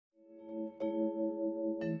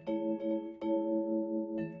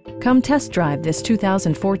Come test drive this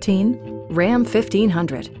 2014 Ram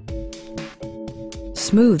 1500.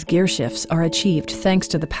 Smooth gear shifts are achieved thanks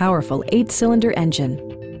to the powerful 8-cylinder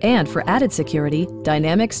engine. And for added security,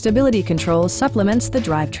 dynamic stability control supplements the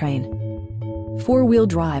drivetrain. Four-wheel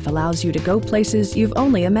drive allows you to go places you've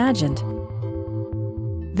only imagined.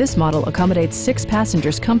 This model accommodates 6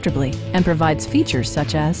 passengers comfortably and provides features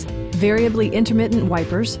such as variably intermittent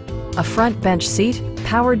wipers, a front bench seat,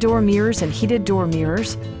 power door mirrors and heated door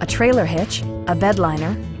mirrors, a trailer hitch, a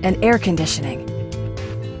bedliner, and air conditioning.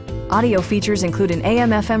 Audio features include an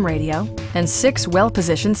AM/FM radio and 6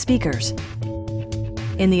 well-positioned speakers.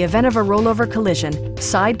 In the event of a rollover collision,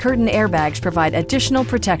 side curtain airbags provide additional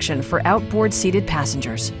protection for outboard seated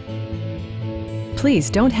passengers. Please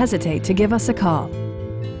don't hesitate to give us a call.